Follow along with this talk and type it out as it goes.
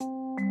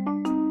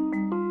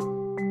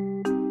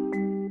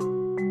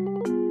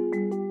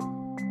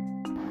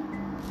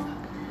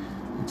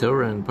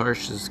Torah in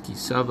Parshas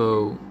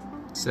Tavo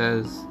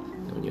says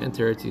that when you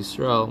enter Eretz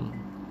Yisrael,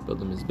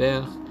 build a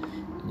mizbeach,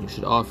 and you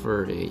should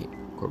offer a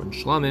korban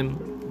Shlamim.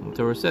 And the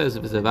Torah says,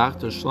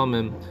 "V'zevachto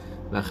Shlamim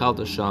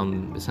v'achalto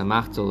sham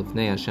v'samachto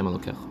lefnei Hashem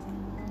Elokecha."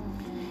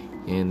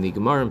 And the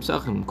Gemara in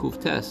Pesachim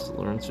Kuf Tes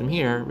learns from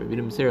here. Rabbi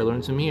Meir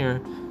learns from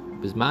here.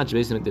 Bizman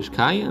shebeis hamikdash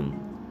kayim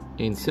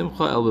ein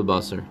simcha el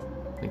bebasar.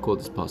 They quote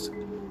this pasuk,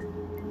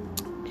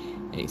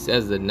 and he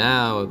says that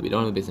now we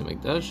don't have the Beis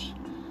Hamikdash,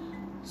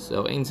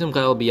 so ein simcha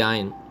el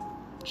biyayin.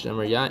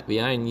 Shemer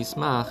biyayin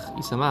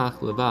yisamach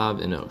levav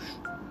enosh.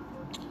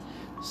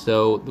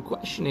 So the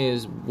question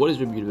is, what is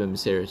Rabbi Meir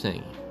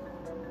saying?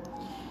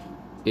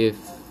 If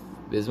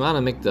Bizman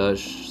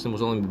Hamikdash sin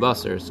was only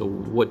bebasar, so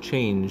what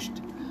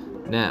changed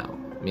now?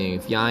 Meaning,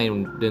 if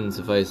yayin didn't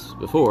suffice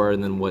before,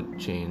 then what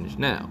changed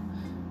now?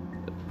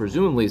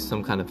 Presumably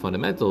some kind of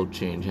fundamental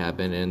change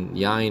happened, and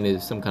yayin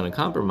is some kind of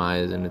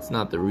compromise, and it's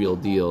not the real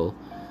deal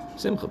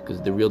simcha,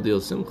 because the real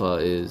deal simcha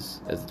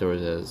is, as the Torah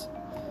says,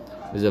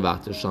 is the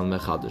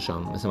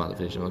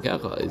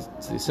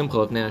simcha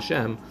of Nei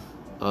Hashem,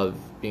 of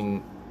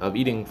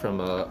eating from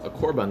a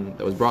korban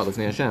that was brought with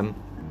Nei Hashem,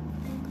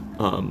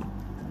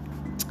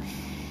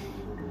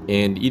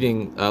 and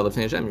eating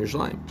Lefnei Hashem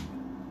Yerushalayim.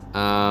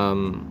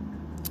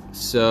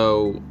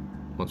 So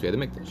once we had the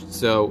mikdash,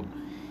 so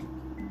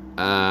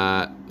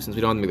since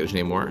we don't have the mikdash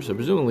anymore, so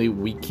presumably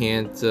we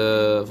can't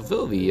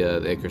fulfill the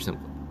Eker Simcha.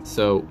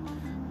 So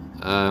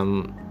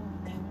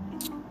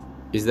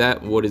is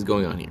that what is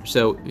going on here?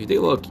 So if you take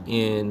a look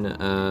in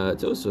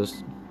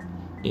Tosafos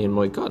in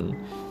Moed Katan,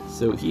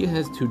 so he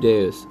has two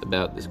days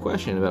about this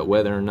question about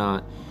whether or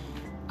not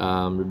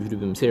Rabbi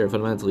Meir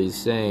fundamentally is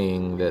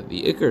saying that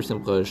the Iker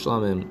Simcha is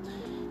Shlamim,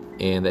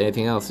 and that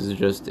anything else is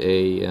just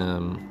a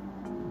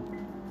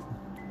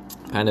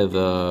kind of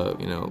a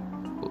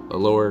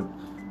lower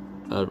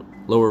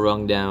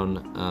rung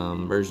down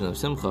version of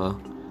Simcha,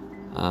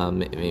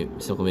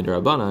 Simcha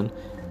Midrabanan.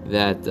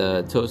 That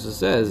Tosafos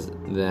says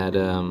that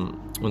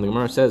when the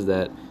Gemara says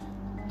that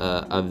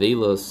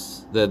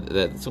Avelos, that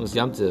Simchas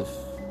Yom Tov,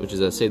 which is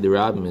a Seder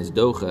Rambam, is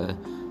Docha,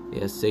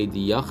 yes, Seder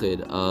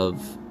Yachid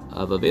of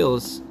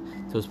Avelos.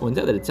 Tosafos points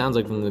out that it sounds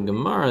like from the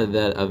Gemara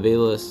that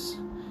Avelos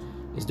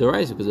is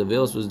Doraisa, because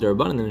Avelos was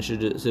Darabanan, and it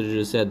should have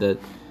just said that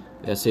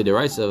the Asay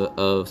Doraisa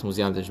of Simchas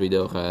Yom Tov should be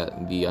Docha,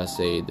 the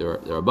Asay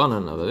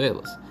Darabanan of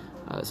Avelos.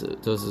 So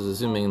Tosafos is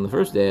assuming in the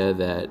first day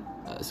that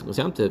Simchas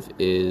Yom Tov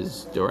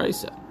is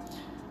Doraisa.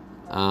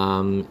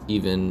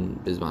 Even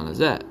Bizman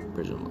Hazeh,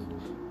 presumably.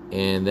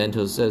 And then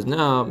Tosafos says,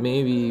 no,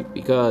 maybe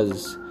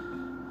because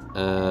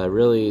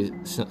really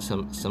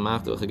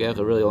Samachta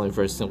Chagecha really only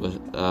refers to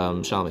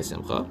Shalmei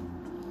Simcha.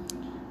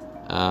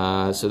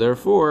 So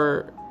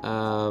therefore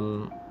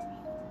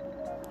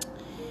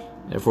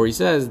he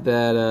says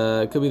that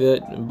it could be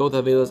that both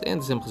Avelos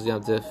and Simchas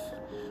Yom Tov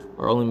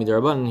are only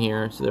Midrabanan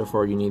here, so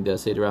therefore you need the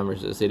Seder Ram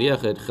versus the Seder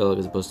Yachid, Chiluk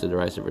as opposed to the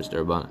Raisa versus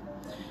Darabanan.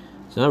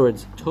 So in other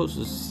words,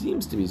 Tosafos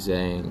seems to be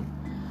saying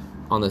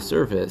on the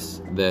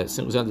surface that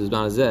Simchas Yom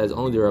Tov is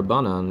only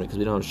Darabanan because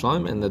we don't have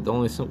Shlamim, and that the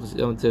only Simchas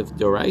Yom Tov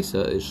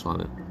Doraisa is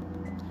Shlamim.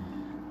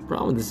 The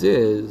problem with this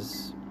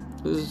is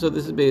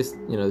based,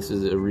 this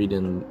is a read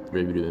in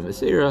Rabbi Meir.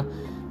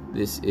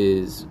 This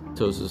is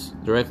Tosafos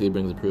directly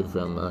brings a proof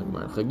from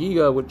Gemara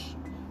Chagiga, which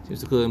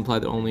seems to clearly imply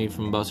that only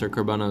from Basar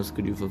Karbanos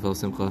could you fulfill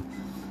Simcha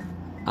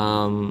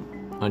on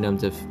Yom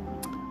Tov.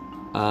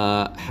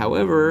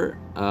 However,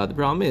 the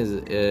problem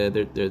is there are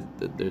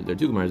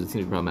two Gemaras that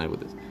seem to be problematic with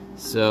this.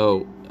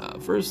 So,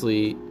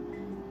 firstly,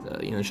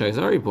 Shai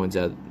Zari points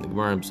out the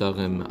Gemara in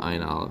Pesachim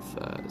Ayin Aleph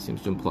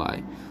seems to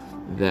imply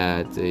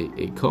that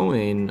a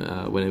Kohen,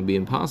 when it would be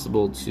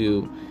impossible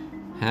to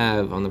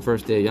have on the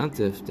first day of Yom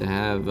Tov to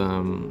have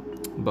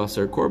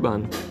Basar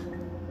Korban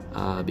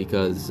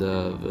because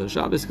of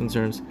Shabbos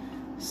concerns.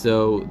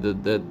 So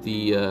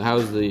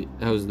how's the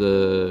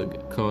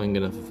Kohen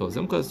going to fulfill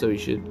Simcha? So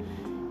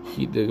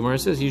the Gemara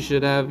says he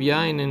should have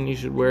yain and he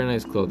should wear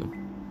nice clothing.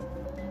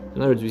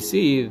 In other words, we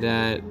see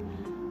that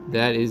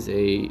is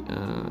a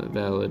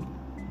valid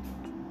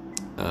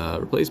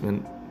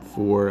replacement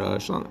for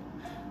Shlamim.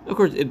 Of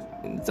course,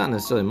 it's not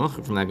necessarily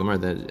mochel from that Gemara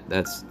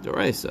that's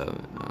Doraisa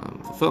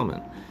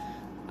fulfillment.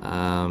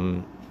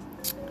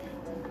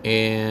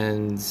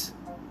 And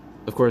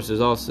of course, there's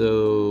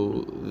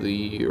also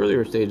the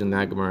earlier stage in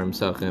that Gemara in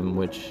Pesachim,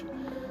 which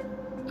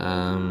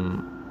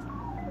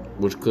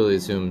clearly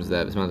assumes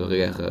that Bizman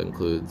Chagecha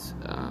includes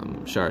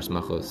Shar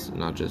Smachos,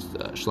 not just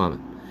Shlamim.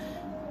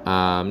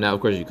 Now,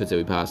 of course, you could say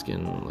we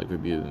paskin like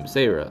Rabbi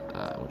Meir,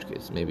 in which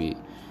case maybe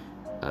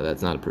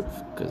that's not a proof,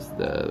 because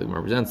the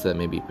Gemara presents that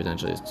maybe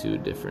potentially has two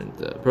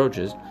different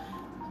approaches.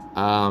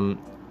 However,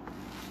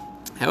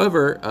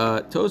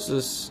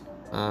 Tosafos,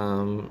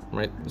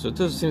 right? So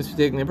Tosafos seems to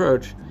be taking the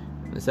approach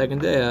in the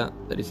second day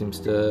that he seems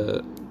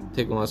to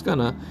take on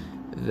Laskana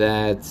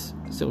that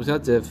Simchas Yom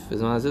Tov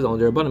is not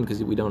only Darabanan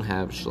because we don't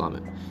have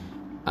Shlamim.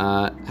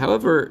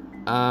 However,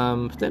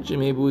 potentially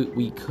maybe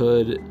we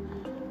could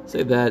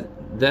say that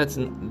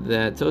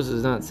Tosafos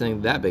is not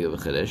saying that big of a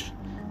chiddush,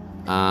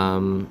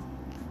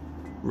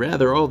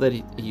 Rather, all that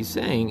he's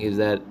saying is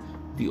that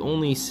the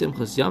only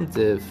Simchas Yom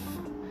Tov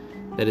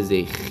that is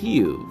a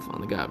chiyuv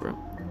on the Gavra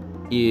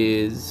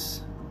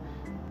is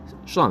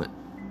Shlamim.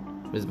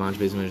 Bizman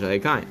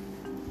Shayakayim.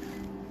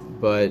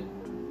 But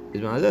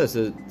Bizman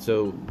Hazeh,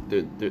 so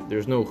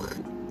there's no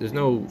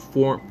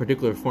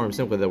particular form of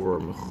Simcha that we're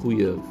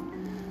mechuyev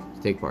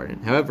to take part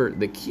in. However,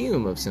 the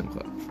kiyum of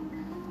Simcha,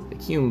 the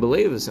kiyum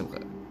belev of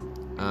Simcha,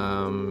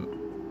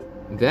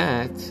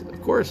 that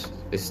of course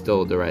is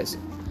still deraisa.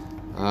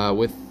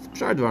 With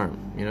Pshar Dvarim,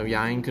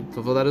 Yain could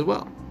fulfill that as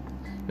well.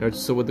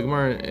 So what the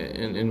Gemara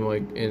in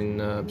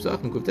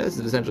Pesach and Kuftes is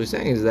essentially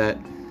saying is that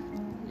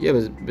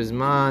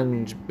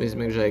Bizman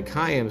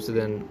Kayim, so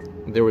then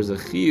there was a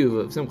chiyuv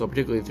of Simcha,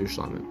 particularly through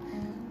Shlamim.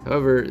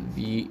 However,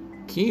 the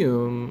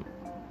kiyum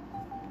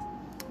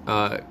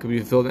could be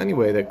fulfilled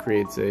anyway that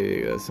creates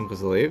a Simcha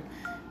Salev,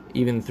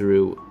 even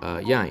through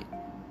Yain.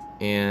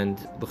 And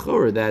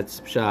l'chorah,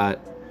 that's Pshat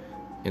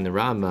in the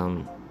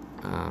Rambam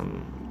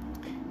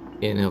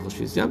in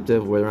Hilchos Yom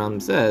Tov, where the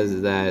Rambam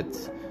says that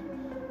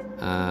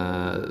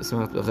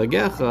Samach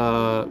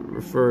B'chagecha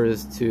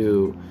refers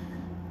to.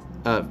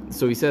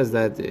 So he says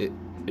that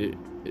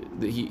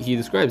he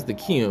describes the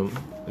kiyum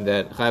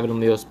that Chayv Adam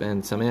Leos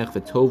Ben Samech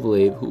V'Tov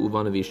Lev Hu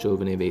Uvan Avisho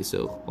V'Nei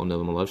Beisoch Ol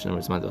Novam Alav Shnei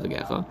Samach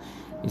B'chagecha.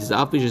 He says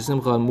Afish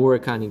Simcha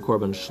Murakani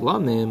Korban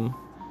Shlamim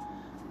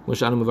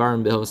Moshanu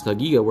Mavarim B'Hilchos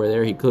Chagiga, where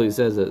there he clearly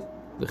says that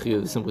the chiyuv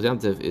of the Simchas Yom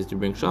Tov is to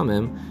bring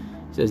Shlamim.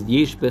 He says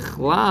Yesh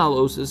Bechlal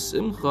Osa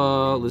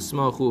Simcha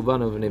L'Smach Hu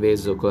Uvan V'Nei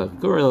Beisoch Kolech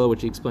Korela,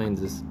 which he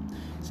explains is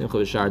Simcha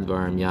B'Shar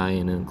Dvarim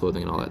Yayin and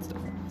clothing and all that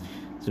stuff.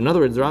 So in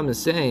other words, the Rambam is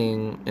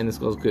saying, and this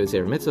goes to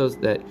Sefer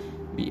Mitzvos, that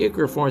the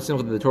ikar form of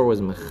Simcha that the Torah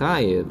was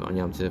mechayev on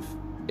Yom Tov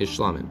is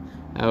Shlamim.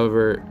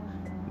 However,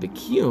 the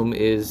kiyum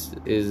is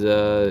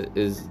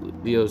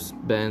Leos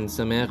ben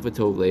Samech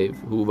v'Tov Lev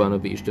Hu Vano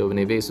v'Ishto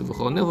v'Nei V'Esav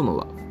v'Chol Nilvam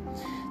Alav.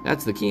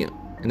 That's the kiyum,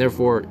 and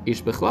therefore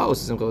Ish Bechlal is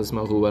Simcha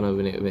L'Smach Hu Vano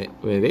v'Nei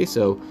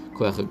V'Esav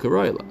Kolecha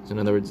Karoila. So in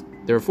other words,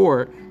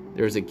 therefore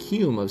there is a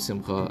kiyum of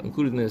Simcha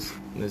included in this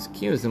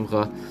kiyum of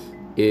Simcha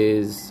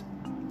is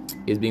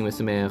being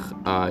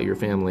mesamech your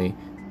family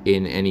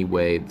in any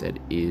way that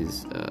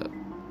is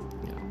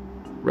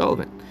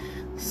relevant.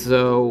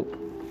 So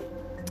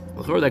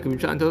that could be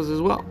Pshat Tosafos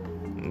as well.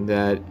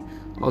 That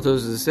all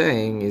Tosafos is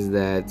saying is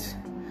that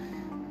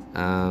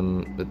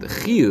the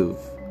chiyuv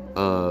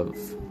of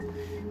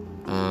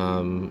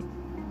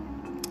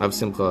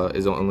Simcha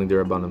is only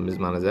derabanan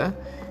Bizman Hazeh,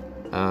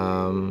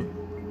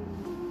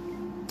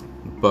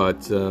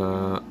 but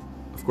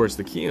of course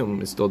the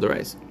kiyum is still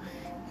deraisa.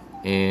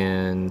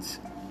 And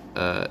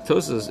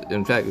Tosafos,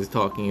 in fact, is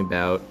talking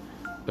about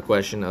a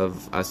question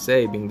of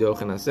aseh being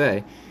doch and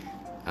aseh.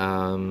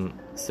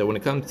 So when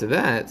it comes to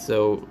that,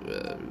 so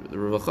the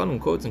Rav Chanan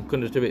quotes in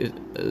Kundas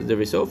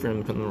Devrei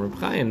Sofrim from Reb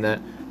Chaim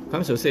that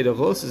comes to aseh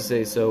doch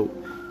say, so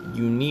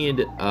you need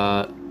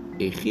a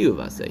chiyuv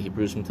aseh. He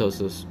proves from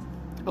Tosafos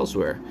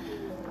elsewhere.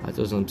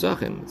 Tosafos and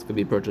Psachim, it's going to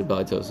be purchased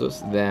by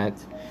Tosafos that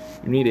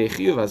you need a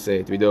chiyuv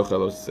aseh to be doch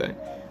aseh.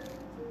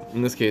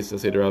 In this case,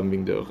 aseh Rav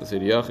being doch aseh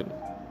yachid.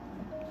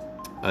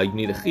 You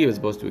need a chiyuv as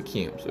opposed to a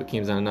kiyum. So a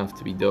kiyum is not enough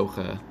to be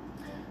docha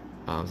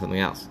something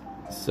else.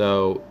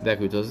 So that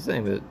could be also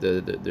saying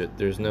that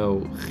there's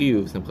no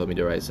chiyuv simcha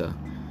midaraisa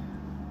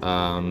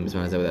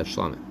without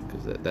shlamim,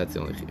 because that's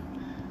the only chiyuv.